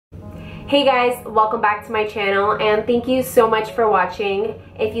Hey guys, welcome back to my channel and thank you so much for watching.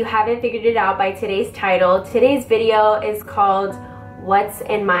 If you haven't figured it out by today's title, today's video is called What's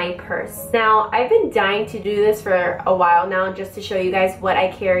in My Purse. Now, I've been dying to do this for a while now just to show you guys what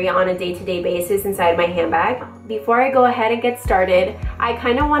I carry on a day-to-day basis inside my handbag. Before I go ahead and get started, I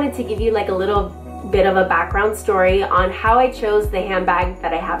kind of wanted to give you like a little bit of a background story on how I chose the handbag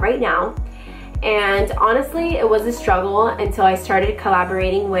that I have right now. And honestly, it was a struggle until I started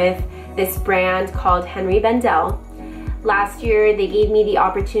collaborating with this brand called Henry Bendel. Last year, they gave me the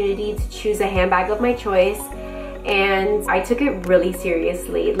opportunity to choose a handbag of my choice, and I took it really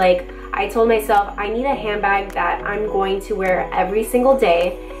seriously. Like, I told myself, I need a handbag that I'm going to wear every single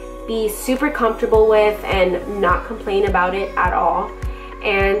day, be super comfortable with, and not complain about it at all.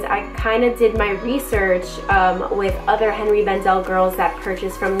 And I kind of did my research with other Henry Bendel girls that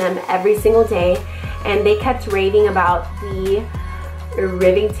purchase from them every single day, and they kept raving about the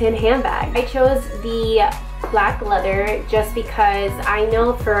Rivington handbag. I chose the black leather just because I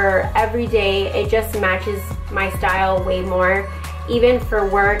know for every day it just matches my style way more. Even for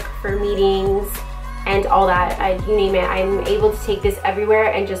work, for meetings, and all that, you name it, I'm able to take this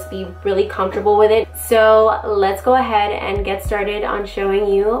everywhere and just be really comfortable with it. So let's go ahead and get started on showing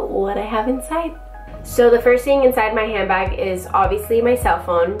you what I have inside. So the first thing inside my handbag is obviously my cell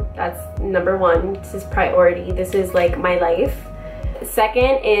phone. That's number one. This is priority. This is like my life.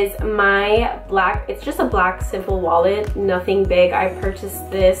 Second is my black, it's just a black simple wallet, nothing big. I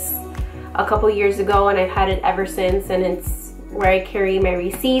purchased this a couple years ago and I've had it ever since, and it's where I carry my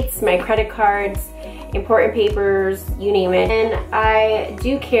receipts, my credit cards, important papers, you name it. And I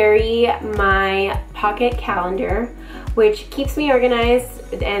do carry my pocket calendar, which keeps me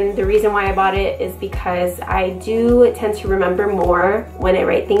organized, and the reason why I bought it is because I do tend to remember more when I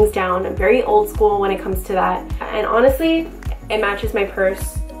write things down. I'm very old school when it comes to that, and honestly, it matches my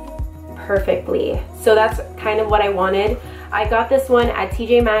purse perfectly. So that's kind of what I wanted. I got this one at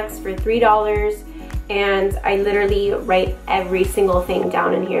TJ Maxx for $3, and I literally write every single thing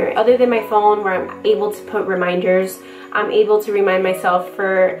down in here. Other than my phone where I'm able to put reminders, I'm able to remind myself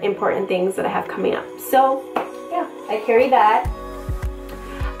for important things that I have coming up. So yeah, I carry that.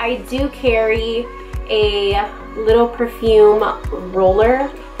 I do carry a little perfume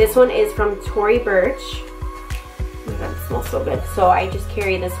roller. This one is from Tory Burch. That smells so good. So I just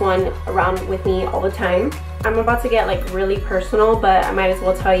carry this one around with me all the time. I'm about to get like really personal, but I might as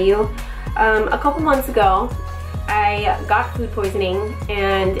well tell you. A couple months ago, I got food poisoning,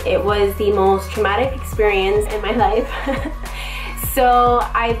 and it was the most traumatic experience in my life. So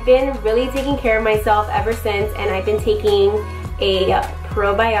I've been really taking care of myself ever since, and I've been taking a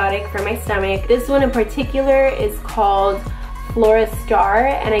probiotic for my stomach. This one in particular is called Flora Star,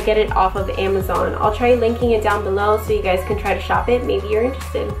 and I get it off of Amazon. I'll try linking it down below so you guys can try to shop it. Maybe you're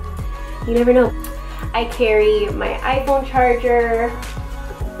interested. You never know. I carry my iPhone charger,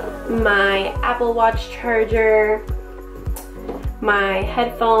 my Apple Watch charger, my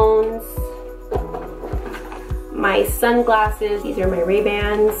headphones, my sunglasses. These are my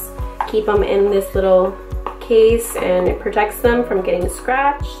Ray-Bans. Keep them in this little case and it protects them from getting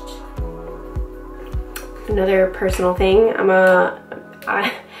scratched. Another personal thing,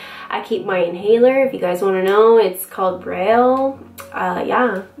 I keep my inhaler. If you guys want to know, it's called Braille.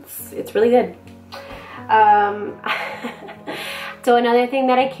 Yeah, it's really good. So another thing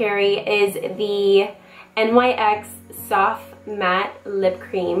that I carry is the NYX Soft Matte Lip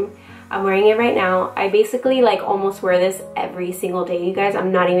Cream. I'm wearing it right now. I basically like almost wear this every single day, you guys.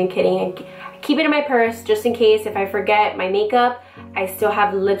 I'm not even kidding. I keep it in my purse just in case if I forget my makeup. I still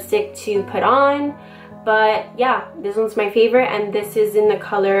have lipstick to put on. But yeah, this one's my favorite, and this is in the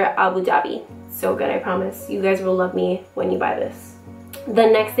color Abu Dhabi. So good, I promise. You guys will love me when you buy this. The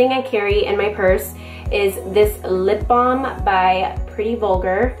next thing I carry in my purse is this lip balm by Pretty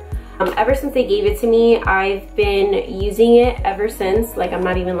Vulgar. Ever since they gave it to me, I've been using it ever since. Like, I'm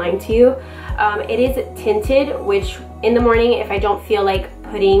not even lying to you. It is tinted, which in the morning, if I don't feel like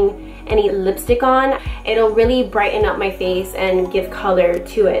putting any lipstick on, it'll really brighten up my face and give color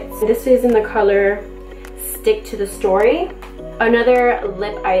to it. This is in the color Stick to the Story. Another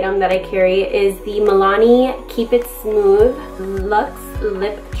lip item that I carry is the Milani Keep It Smooth Luxe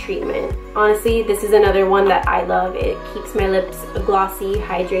Lip Treatment. Honestly, this is another one that I love. It keeps my lips glossy,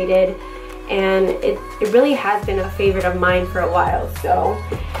 hydrated, and it really has been a favorite of mine for a while. So,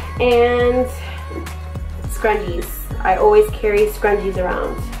 and scrunchies. I always carry scrunchies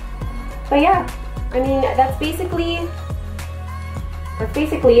around. But yeah, I mean, that's basically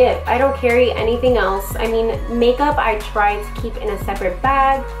it. I don't carry anything else. I mean, makeup I try to keep in a separate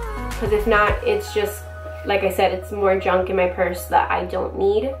bag, because if not, it's just, like I said, it's more junk in my purse that I don't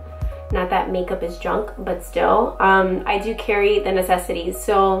need. Not that makeup is junk, but still. I do carry the necessities.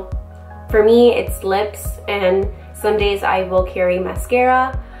 So for me, it's lips, and some days I will carry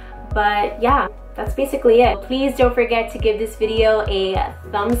mascara. But yeah, that's basically it. Please don't forget to give this video a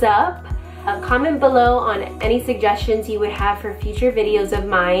thumbs up. Comment below on any suggestions you would have for future videos of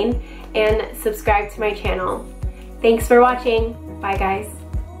mine, and subscribe to my channel. Thanks for watching. Bye guys.